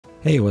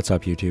Hey, what's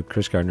up YouTube?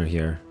 Chris Gardiner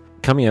here,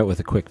 coming out with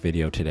a quick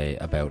video today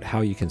about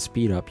how you can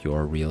speed up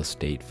your real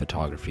estate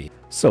photography.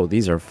 So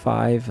these are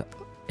 5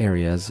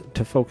 areas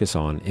to focus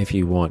on if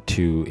you want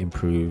to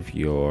improve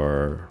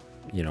your,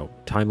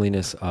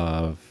 timeliness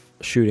of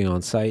shooting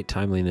on site,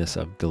 timeliness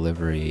of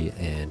delivery,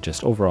 and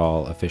just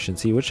overall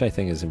efficiency, which I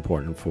think is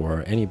important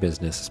for any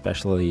business,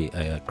 especially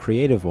a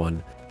creative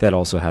one that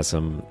also has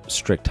some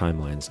strict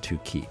timelines to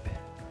keep.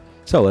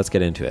 So let's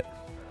get into it.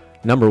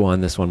 Number 1,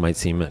 this one might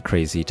seem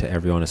crazy to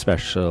everyone,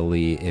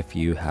 especially if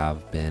you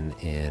have been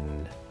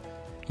in,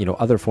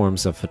 other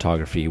forms of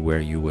photography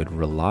where you would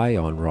rely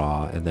on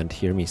RAW, and then to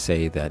hear me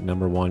say that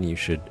number 1, you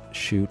should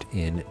shoot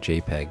in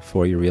JPEG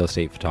for your real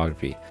estate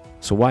photography.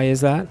 So why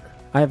is that?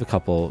 I have a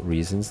couple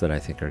reasons that I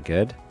think are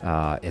good.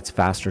 It's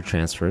faster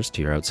transfers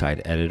to your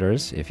outside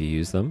editors if you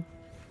use them.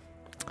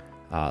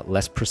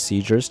 Less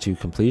procedures to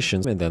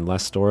completion, and then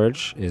less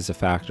storage is a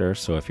factor.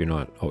 So if you're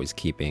not always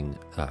keeping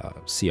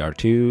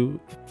CR2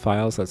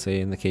 files, let's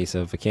say in the case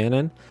of a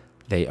Canon,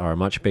 they are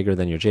much bigger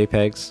than your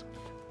JPEGs.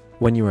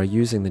 When you are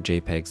using the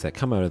JPEGs that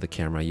come out of the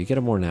camera, you get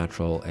a more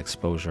natural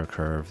exposure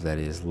curve that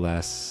is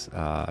less,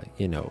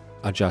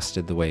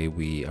 adjusted the way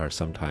we are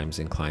sometimes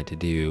inclined to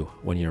do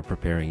when you're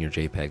preparing your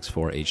JPEGs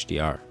for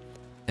HDR.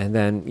 And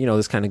then,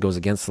 this kind of goes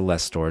against the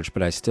less storage,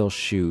 but I still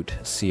shoot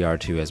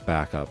CR2 as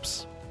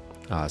backups.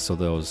 So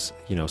those,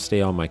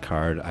 stay on my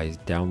card. I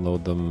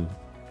download them,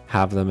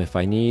 have them if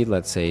I need.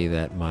 Let's say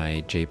that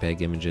my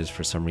JPEG images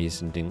for some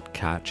reason didn't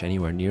catch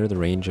anywhere near the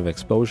range of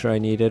exposure I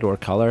needed or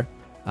color.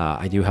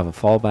 I do have a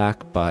fallback,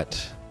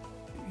 but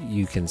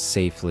you can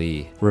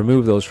safely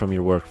remove those from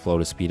your workflow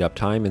to speed up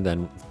time. And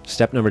then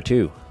step number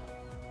 2,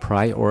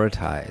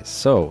 prioritize.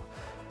 So,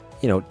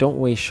 don't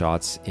waste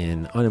shots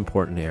in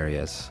unimportant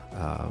areas.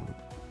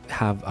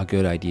 Have a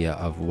good idea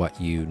of what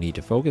you need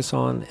to focus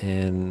on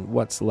and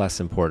what's less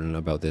important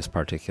about this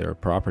particular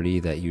property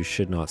that you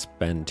should not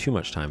spend too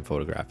much time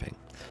photographing.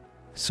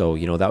 So,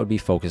 that would be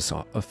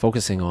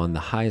focusing on the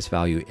highest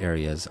value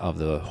areas of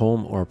the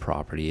home or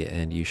property,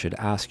 and you should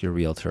ask your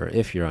realtor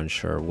if you're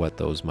unsure what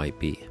those might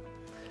be.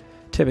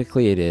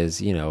 Typically it is,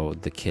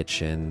 the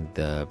kitchen,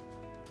 the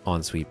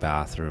ensuite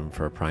bathroom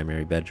for a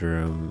primary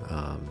bedroom,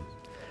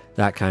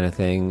 that kind of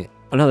thing.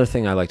 Another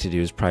thing I like to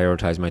do is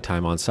prioritize my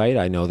time on site.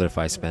 I know that if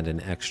I spend an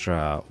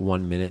extra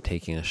 1 minute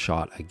taking a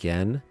shot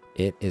again,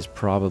 it is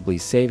probably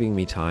saving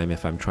me time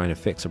if I'm trying to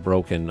fix a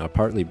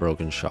partly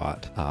broken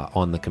shot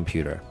on the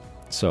computer.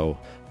 So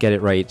get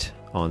it right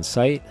on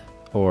site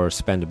or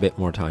spend a bit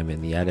more time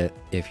in the edit.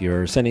 If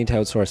you're sending to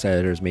outsource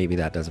editors, maybe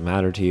that doesn't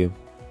matter to you,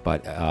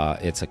 but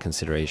it's a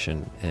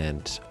consideration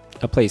and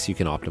a place you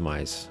can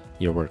optimize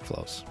your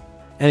workflows.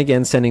 And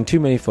again, sending too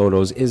many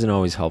photos isn't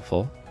always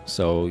helpful.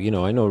 So,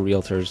 I know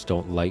realtors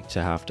don't like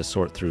to have to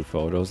sort through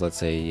photos. Let's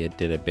say you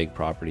did a big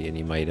property and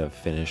you might have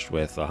finished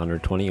with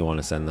 120 you want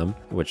to send them,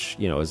 which,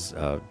 is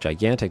a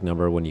gigantic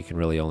number when you can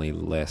really only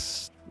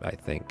list, I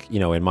think,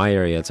 in my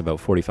area, it's about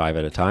 45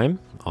 at a time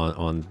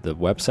on the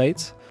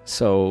websites.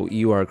 So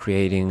you are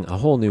creating a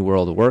whole new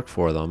world of work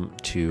for them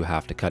to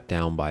have to cut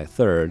down by a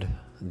third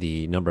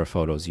the number of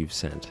photos you've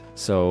sent.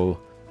 So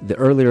the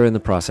earlier in the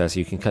process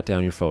you can cut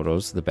down your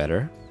photos, the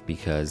better,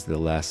 because the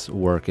less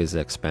work is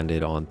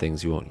expended on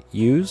things you won't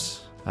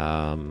use.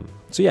 So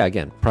yeah,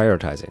 again,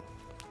 prioritizing.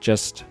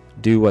 Just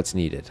do what's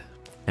needed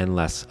and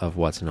less of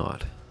what's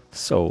not.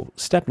 So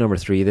step number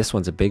 3, this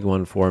one's a big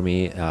one for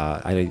me.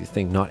 I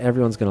think not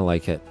everyone's going to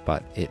like it,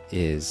 but it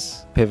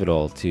is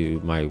pivotal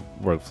to my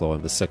workflow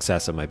and the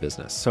success of my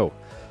business. So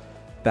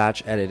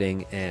batch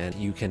editing, and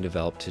you can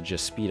develop to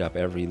just speed up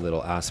every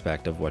little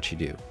aspect of what you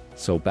do.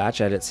 So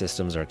batch edit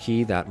systems are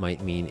key. That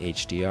might mean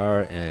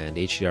HDR, and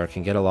HDR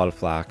can get a lot of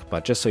flack,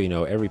 but just so you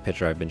know, every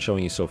picture I've been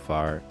showing you so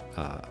far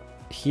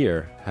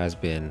here has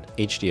been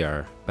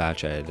HDR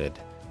batch edited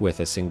with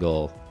a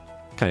single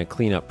kind of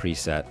cleanup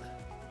preset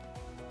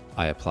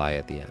I apply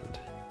at the end.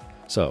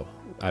 So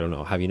I don't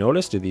know, have you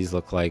noticed, do these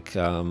look like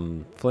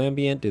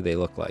Flambient? Do they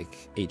look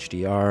like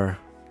HDR?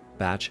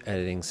 Batch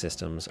editing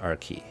systems are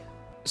key.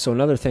 So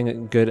another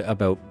thing good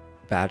about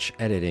batch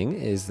editing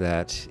is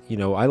that,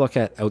 I look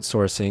at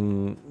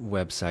outsourcing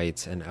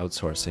websites and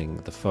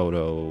outsourcing the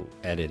photo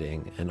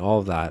editing and all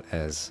of that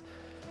as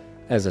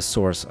a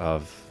source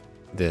of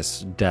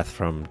this death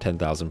from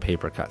 10,000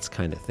 paper cuts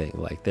kind of thing.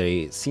 Like,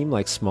 they seem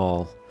like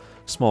small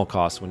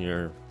costs when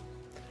you're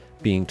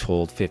being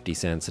told 50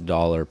 cents,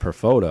 $1 per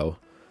photo,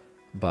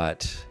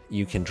 but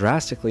you can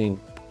drastically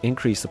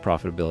increase the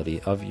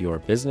profitability of your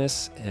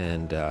business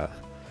and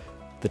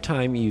the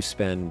time you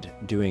spend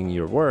doing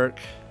your work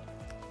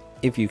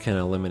if you can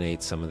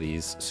eliminate some of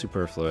these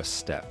superfluous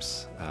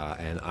steps.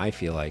 And I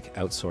feel like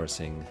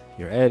outsourcing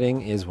your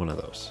editing is one of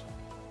those.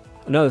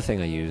 Another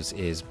thing I use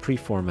is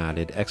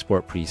pre-formatted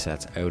export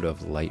presets out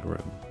of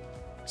Lightroom.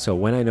 So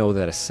when I know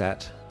that a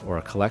set or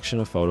a collection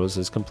of photos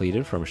is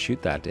completed from a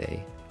shoot that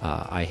day,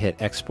 I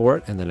hit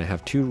export, and then I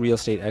have 2 real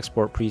estate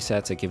export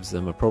presets. It gives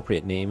them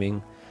appropriate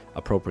naming,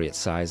 appropriate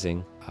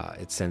sizing.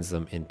 It sends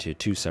them into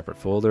 2 separate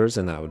folders,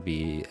 and that would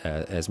be,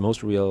 as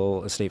most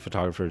real estate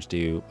photographers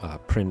do,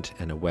 print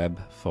and a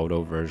web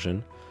photo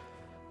version.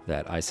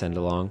 that I send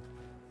along.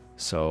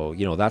 So,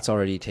 you know, that's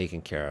already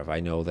taken care of. I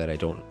know that I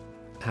don't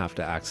have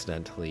to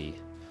accidentally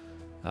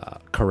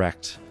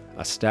correct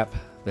a step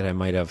that I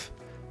might have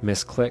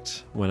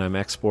misclicked when I'm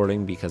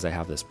exporting, because I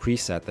have this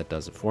preset that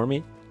does it for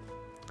me.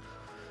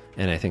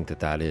 And I think that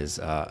that is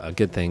a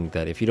good thing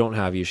that if you don't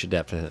have, you should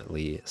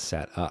definitely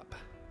set up.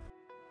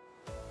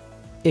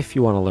 If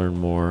you want to learn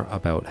more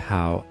about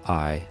how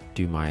I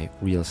do my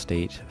real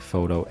estate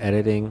photo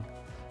editing,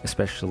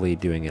 especially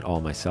doing it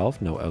all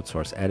myself, no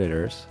outsource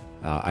editors,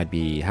 I'd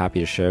be happy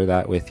to share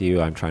that with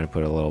you. I'm trying to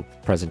put a little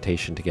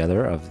presentation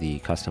together of the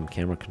custom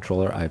camera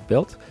controller I've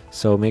built.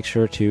 So make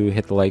sure to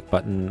hit the like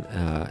button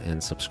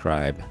and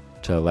subscribe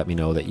to let me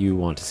know that you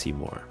want to see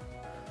more.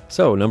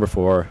 So number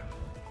 4,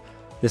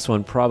 this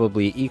one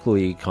probably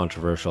equally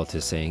controversial to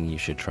saying you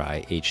should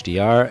try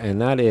HDR, and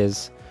that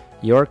is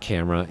your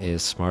camera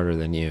is smarter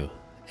than you,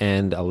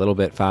 and a little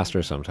bit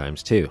faster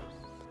sometimes too.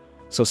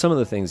 So some of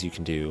the things you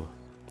can do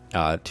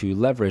to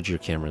leverage your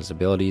camera's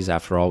abilities.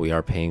 After all, we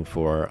are paying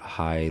for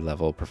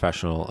high-level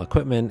professional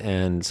equipment,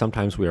 and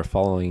sometimes we are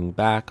falling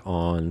back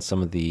on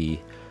some of the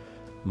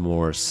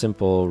more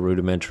simple,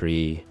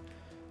 rudimentary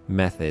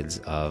methods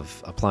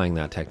of applying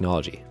that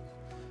technology.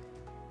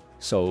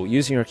 So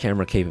using your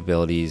camera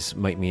capabilities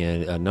might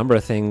mean a number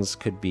of things.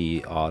 Could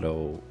be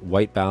auto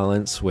white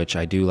balance, which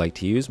I do like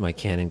to use. My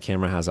Canon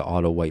camera has an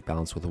auto white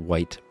balance with a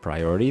white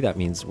priority. That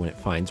means when it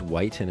finds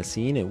white in a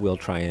scene, it will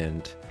try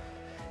and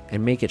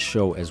make it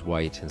show as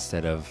white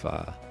instead of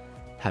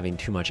having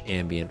too much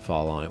ambient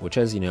fall on it, which,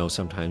 as you know,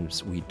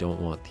 sometimes we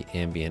don't want the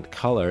ambient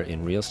color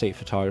in real estate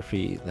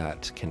photography.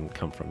 That can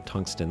come from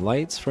tungsten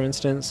lights, for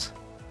instance.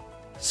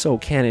 So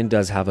Canon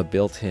does have a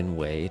built-in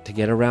way to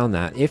get around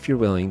that if you're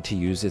willing to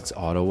use its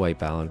auto white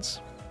balance.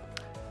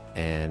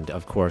 And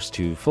of course,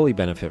 to fully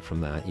benefit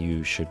from that,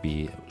 you should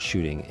be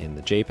shooting in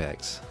the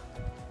JPEGs.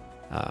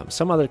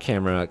 Some other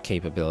camera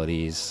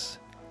capabilities,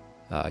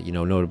 you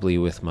know, notably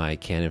with my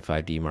Canon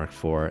 5D Mark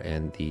IV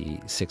and the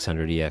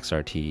 600EX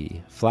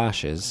RT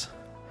flashes,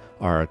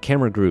 are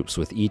camera groups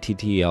with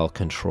ETTL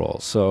control.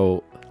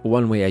 So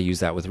one way I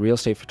use that with real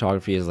estate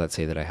photography is, let's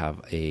say that I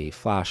have a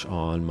flash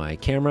on my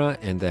camera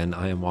and then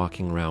I am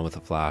walking around with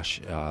a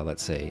flash,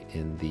 let's say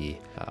in the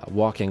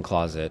walk-in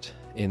closet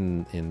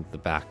in the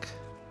back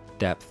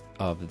depth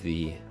of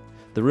the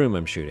room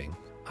I'm shooting.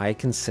 I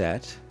can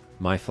set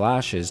my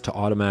flashes to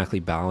automatically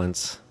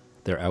balance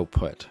their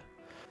output.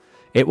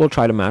 It will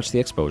try to match the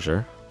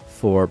exposure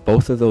for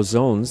both of those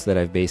zones that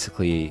I've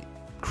basically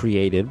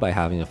created by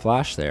having a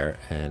flash there,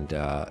 and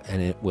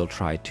it will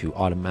try to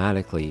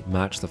automatically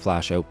match the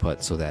flash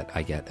output so that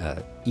I get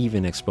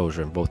even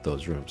exposure in both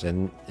those rooms.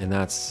 And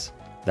that's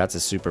a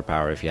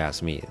superpower, if you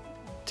ask me,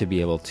 to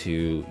be able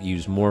to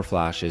use more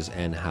flashes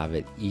and have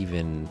it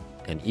even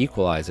and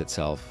equalize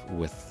itself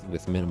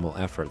with minimal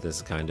effort. This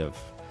is kind of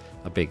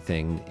a big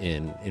thing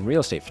in real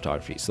estate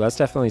photography. So that's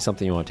definitely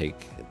something you want to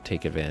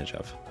take advantage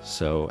of.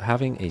 So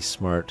having a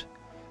smart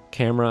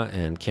camera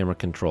and camera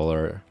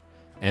controller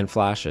and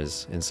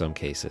flashes in some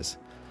cases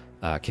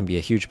can be a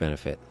huge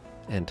benefit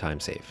and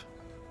time save.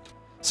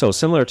 So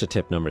similar to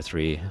tip number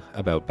 3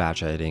 about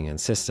batch editing and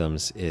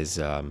systems is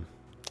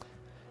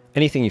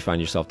anything you find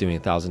yourself doing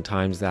 1,000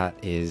 times, that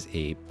is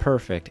a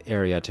perfect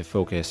area to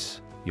focus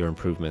your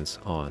improvements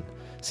on.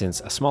 Since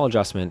a small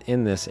adjustment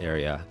in this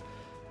area,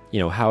 you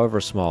know,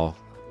 however small,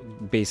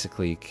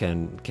 basically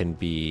can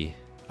be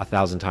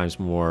 1,000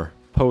 times more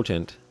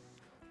potent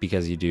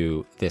because you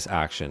do this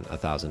action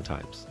 1,000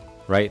 times.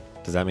 Right?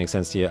 Does that make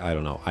sense to you? I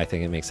don't know. I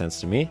think it makes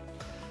sense to me.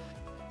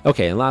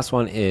 Okay, and last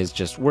one is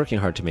just working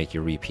hard to make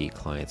your repeat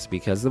clients,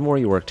 because the more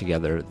you work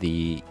together,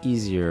 the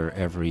easier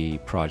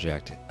every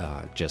project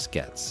just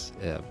gets.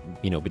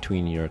 You know,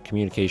 between your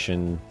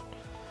communication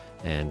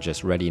and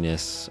just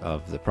readiness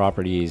of the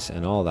properties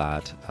and all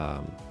that,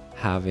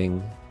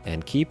 having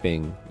and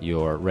keeping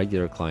your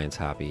regular clients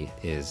happy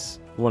is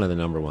one of the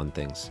 #1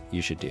 things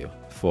you should do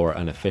for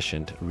an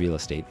efficient real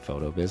estate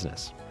photo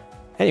business.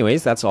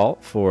 Anyways, that's all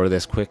for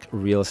this quick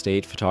real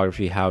estate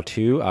photography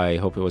how-to. I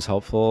hope it was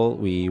helpful.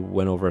 We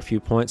went over a few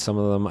points. Some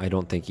of them I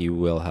don't think you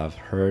will have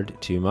heard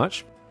too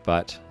much,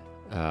 but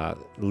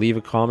leave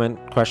a comment,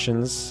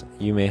 questions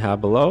you may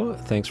have below.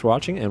 Thanks for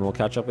watching, and we'll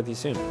catch up with you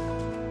soon.